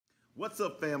What's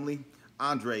up, family?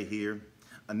 Andre here.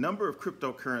 A number of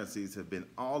cryptocurrencies have been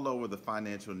all over the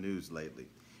financial news lately.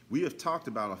 We have talked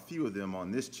about a few of them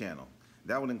on this channel.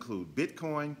 That would include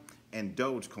Bitcoin and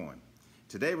Dogecoin.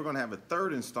 Today we're going to have a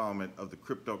third installment of the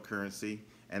cryptocurrency,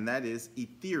 and that is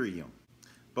Ethereum.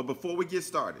 But before we get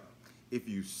started, if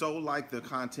you so like the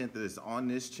content that is on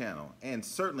this channel, and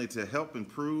certainly to help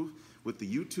improve with the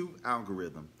YouTube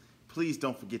algorithm, please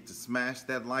don't forget to smash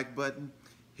that like button,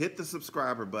 hit the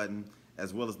subscriber button,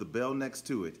 as well as the bell next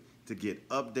to it to get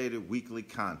updated weekly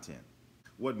content.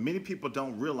 What many people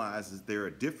don't realize is there are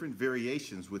different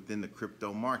variations within the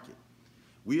crypto market.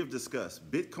 We have discussed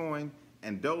Bitcoin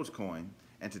and Dogecoin,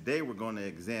 and today we're going to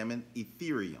examine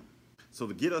Ethereum. So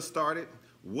to get us started,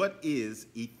 what is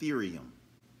Ethereum?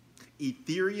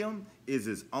 Ethereum is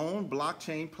its own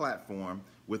blockchain platform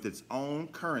with its own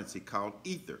currency called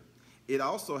Ether. It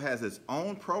also has its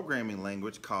own programming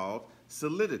language called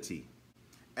Solidity.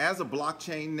 As a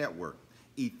blockchain network,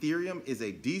 Ethereum is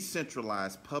a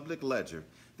decentralized public ledger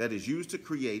that is used to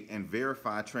create and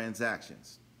verify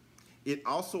transactions. It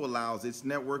also allows its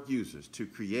network users to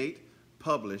create,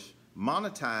 publish,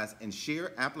 monetize, and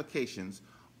share applications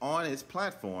on its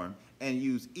platform and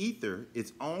use Ether,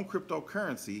 its own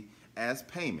cryptocurrency, as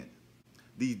payment.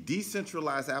 These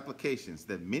decentralized applications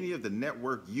that many of the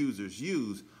network users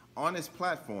use on its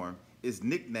platform is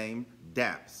nicknamed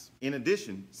dApps. In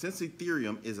addition, since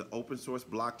Ethereum is an open source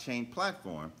blockchain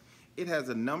platform, it has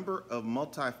a number of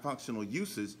multifunctional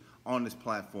uses on this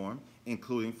platform,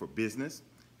 including for business,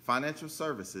 financial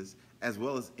services, as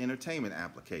well as entertainment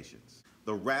applications.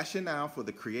 The rationale for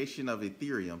the creation of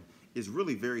Ethereum is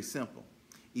really very simple.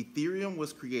 Ethereum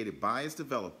was created by its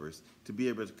developers to be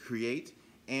able to create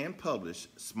and publish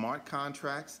smart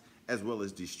contracts as well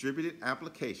as distributed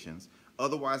applications,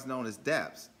 otherwise known as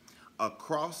dApps,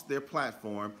 across their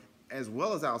platform as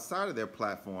well as outside of their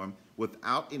platform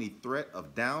without any threat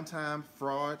of downtime,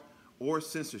 fraud, or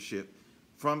censorship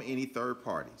from any third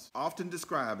parties. Often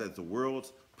described as the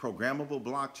world's programmable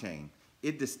blockchain,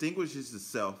 it distinguishes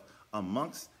itself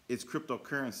amongst its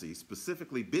cryptocurrencies,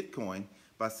 specifically Bitcoin,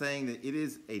 by saying that it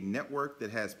is a network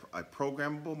that has a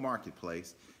programmable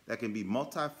marketplace that can be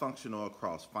multifunctional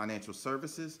across financial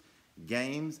services,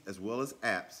 games, as well as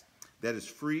apps, that is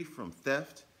free from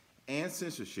theft and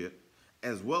censorship,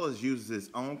 as well as uses its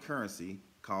own currency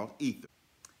called Ether.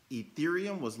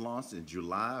 Ethereum was launched in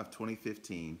July of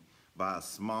 2015 by a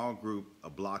small group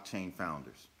of blockchain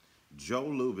founders, Joe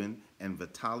Lubin and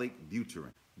Vitalik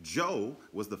Buterin. Joe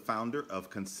was the founder of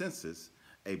Consensus,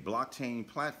 a blockchain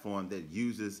platform that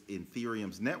uses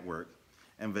Ethereum's network,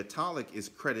 and Vitalik is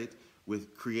credited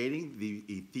with creating the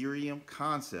Ethereum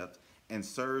concept and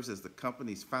serves as the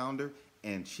company's founder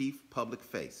and chief public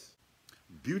face.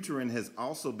 Buterin has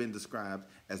also been described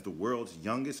as the world's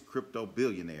youngest crypto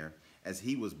billionaire, as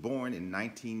he was born in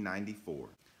 1994.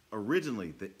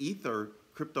 Originally, the Ether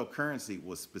cryptocurrency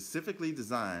was specifically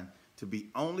designed to be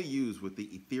only used with the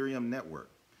Ethereum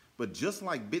network. But just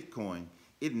like Bitcoin,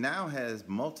 it now has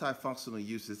multifunctional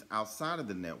uses outside of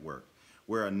the network,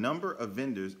 where a number of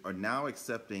vendors are now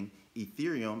accepting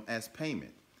Ethereum as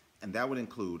payment, and that would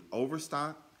include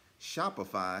Overstock,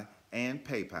 Shopify, and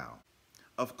PayPal.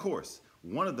 Of course,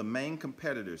 one of the main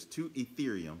competitors to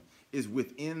Ethereum is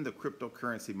within the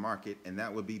cryptocurrency market, and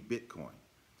that would be Bitcoin.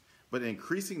 But an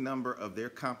increasing number of their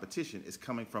competition is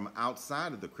coming from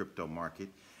outside of the crypto market,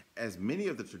 as many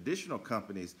of the traditional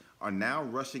companies are now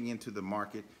rushing into the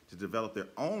market to develop their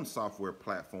own software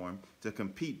platform to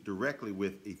compete directly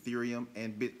with Ethereum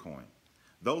and Bitcoin.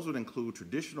 Those would include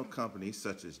traditional companies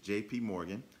such as JP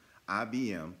Morgan,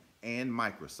 IBM, and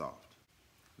Microsoft.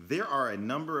 There are a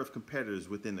number of competitors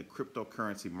within the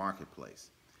cryptocurrency marketplace,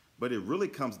 but it really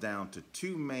comes down to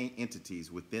two main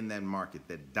entities within that market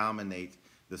that dominate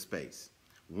the space.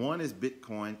 One is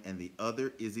Bitcoin and the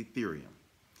other is Ethereum.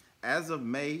 As of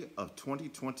May of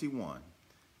 2021,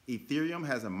 Ethereum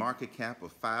has a market cap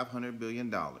of $500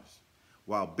 billion,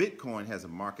 while Bitcoin has a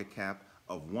market cap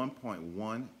of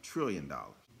 $1.1 trillion.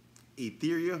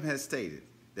 Ethereum has stated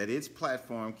that its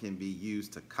platform can be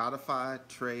used to codify,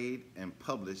 trade, and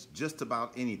publish just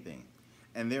about anything.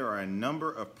 And there are a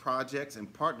number of projects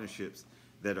and partnerships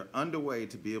that are underway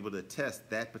to be able to test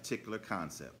that particular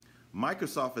concept.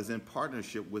 Microsoft is in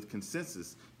partnership with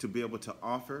Consensus to be able to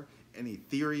offer an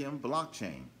Ethereum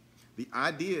blockchain. The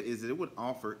idea is that it would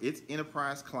offer its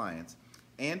enterprise clients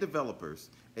and developers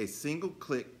a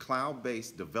single-click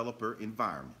cloud-based developer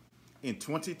environment. In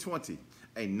 2020,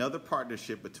 another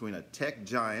partnership between a tech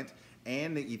giant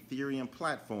and the Ethereum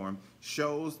platform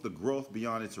shows the growth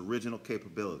beyond its original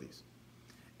capabilities.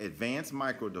 Advanced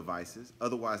Micro Devices,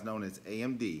 otherwise known as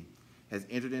AMD, has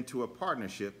entered into a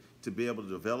partnership to be able to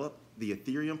develop the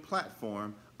Ethereum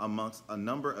platform amongst a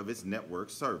number of its network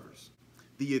servers.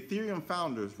 The Ethereum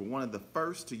founders were one of the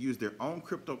first to use their own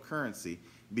cryptocurrency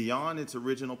beyond its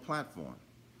original platform.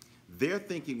 Their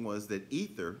thinking was that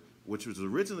Ether, which was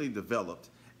originally developed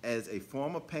as a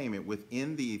form of payment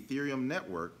within the Ethereum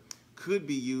network, could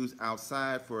be used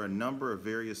outside for a number of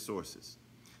various sources.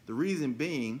 The reason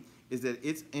being is that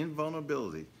its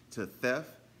invulnerability to theft,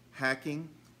 hacking,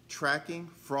 tracking,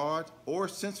 fraud, or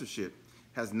censorship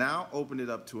has now opened it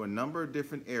up to a number of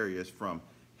different areas, from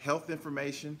health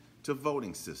information to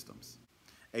voting systems.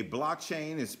 A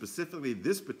blockchain, and specifically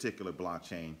this particular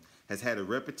blockchain, has had a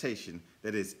reputation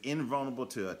that is invulnerable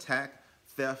to attack,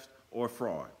 theft, or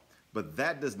fraud. But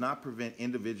that does not prevent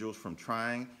individuals from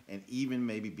trying and even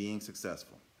maybe being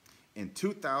successful. In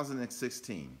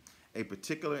 2016, a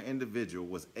particular individual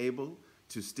was able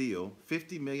to steal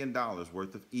 $50 million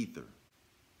worth of Ether.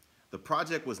 The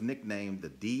project was nicknamed the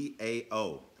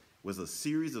DAO. It was a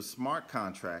series of smart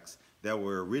contracts that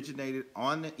were originated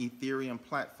on the Ethereum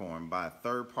platform by a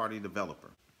third-party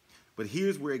developer. But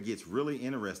here's where it gets really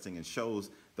interesting and shows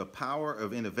the power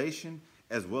of innovation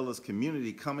as well as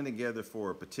community coming together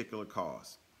for a particular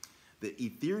cause. The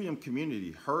Ethereum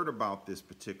community heard about this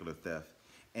particular theft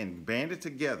and banded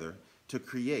together to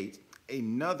create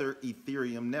another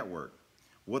Ethereum network.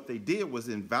 What they did was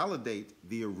invalidate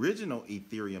the original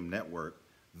Ethereum network,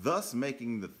 thus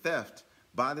making the theft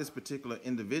by this particular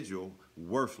individual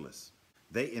worthless.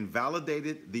 They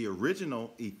invalidated the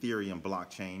original Ethereum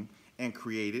blockchain and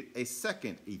created a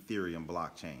second Ethereum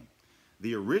blockchain.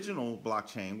 The original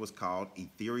blockchain was called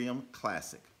Ethereum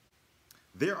Classic.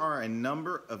 There are a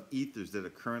number of Ethers that are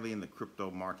currently in the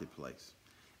crypto marketplace.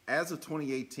 As of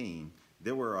 2018,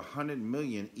 there were 100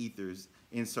 million Ethers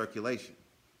in circulation.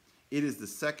 It is the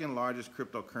second largest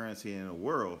cryptocurrency in the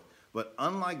world, but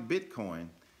unlike Bitcoin,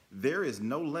 there is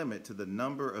no limit to the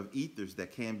number of Ethers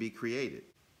that can be created.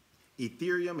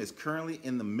 Ethereum is currently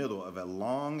in the middle of a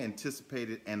long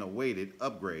anticipated and awaited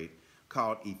upgrade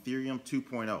called Ethereum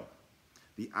 2.0.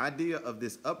 The idea of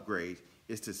this upgrade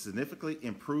is to significantly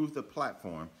improve the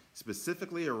platform,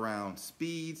 specifically around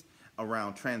speeds,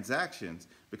 around transactions,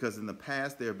 because in the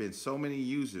past there have been so many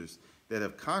users that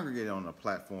have congregated on the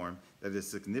platform that has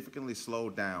significantly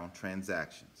slowed down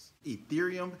transactions.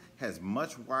 Ethereum has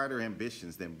much wider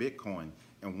ambitions than Bitcoin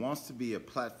and wants to be a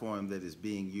platform that is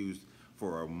being used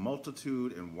for a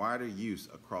multitude and wider use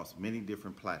across many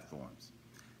different platforms.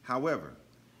 However,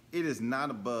 it is not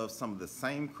above some of the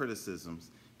same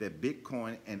criticisms that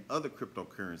Bitcoin and other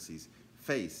cryptocurrencies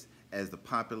face as the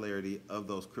popularity of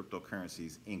those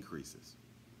cryptocurrencies increases.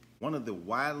 One of the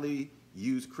widely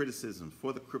used criticisms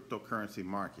for the cryptocurrency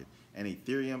market, and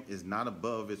Ethereum is not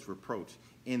above its reproach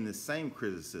in the same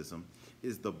criticism,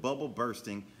 is the bubble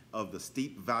bursting of the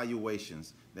steep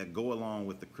valuations that go along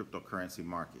with the cryptocurrency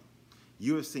market.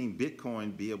 You have seen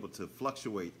Bitcoin be able to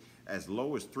fluctuate as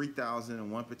low as 3,000 in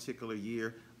one particular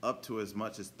year up to as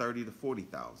much as 30 to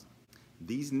 40,000.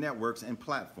 These networks and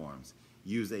platforms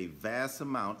use a vast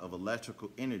amount of electrical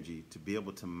energy to be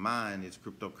able to mine its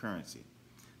cryptocurrency.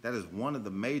 That is one of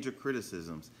the major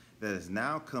criticisms that is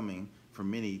now coming from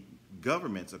many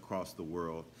governments across the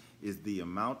world, is the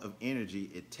amount of energy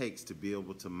it takes to be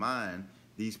able to mine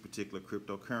these particular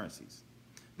cryptocurrencies.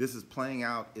 This is playing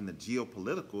out in the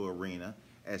geopolitical arena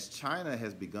as China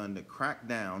has begun to crack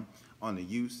down on the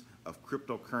use of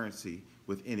cryptocurrency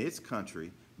within its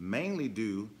country, mainly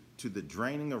due to the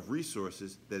draining of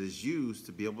resources that is used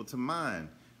to be able to mine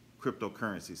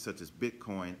cryptocurrencies such as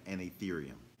Bitcoin and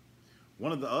Ethereum.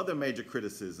 One of the other major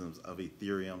criticisms of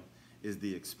Ethereum is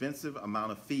the expensive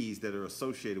amount of fees that are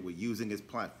associated with using its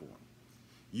platform.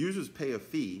 Users pay a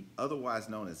fee, otherwise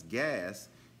known as gas,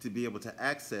 to be able to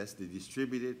access the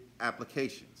distributed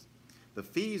applications. The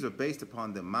fees are based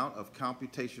upon the amount of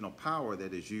computational power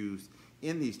that is used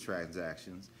in these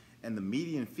transactions, and the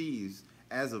median fees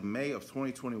as of May of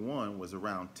 2021 was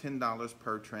around $10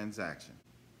 per transaction.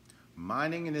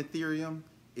 Mining in Ethereum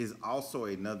is also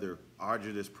another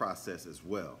arduous process as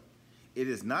well. It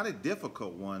is not a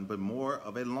difficult one, but more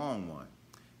of a long one.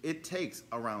 It takes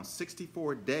around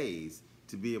 64 days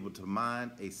to be able to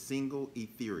mine a single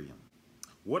Ethereum.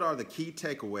 What are the key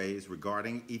takeaways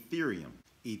regarding Ethereum?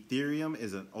 Ethereum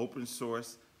is an open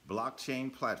source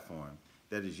blockchain platform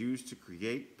that is used to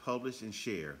create, publish, and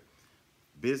share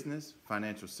business,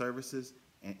 financial services,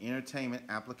 and entertainment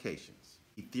applications.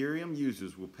 Ethereum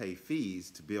users will pay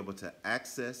fees to be able to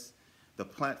access the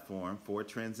platform for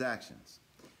transactions.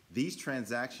 These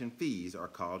transaction fees are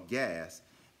called gas,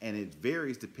 and it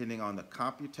varies depending on the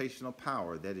computational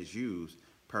power that is used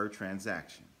per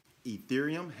transaction.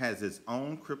 Ethereum has its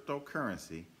own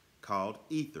cryptocurrency called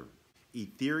Ether.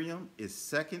 Ethereum is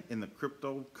second in the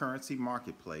cryptocurrency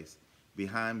marketplace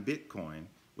behind Bitcoin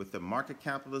with a market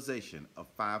capitalization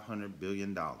of $500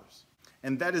 billion.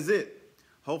 And that is it.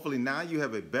 Hopefully now you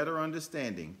have a better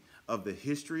understanding of the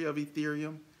history of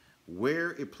Ethereum,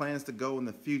 where it plans to go in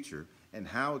the future, and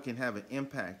how it can have an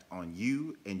impact on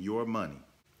you and your money.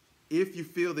 If you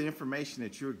feel the information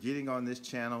that you're getting on this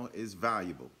channel is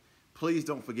valuable, please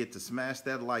don't forget to smash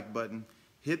that like button,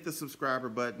 hit the subscriber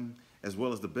button, as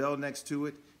well as the bell next to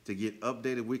it to get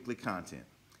updated weekly content.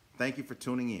 Thank you for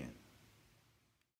tuning in.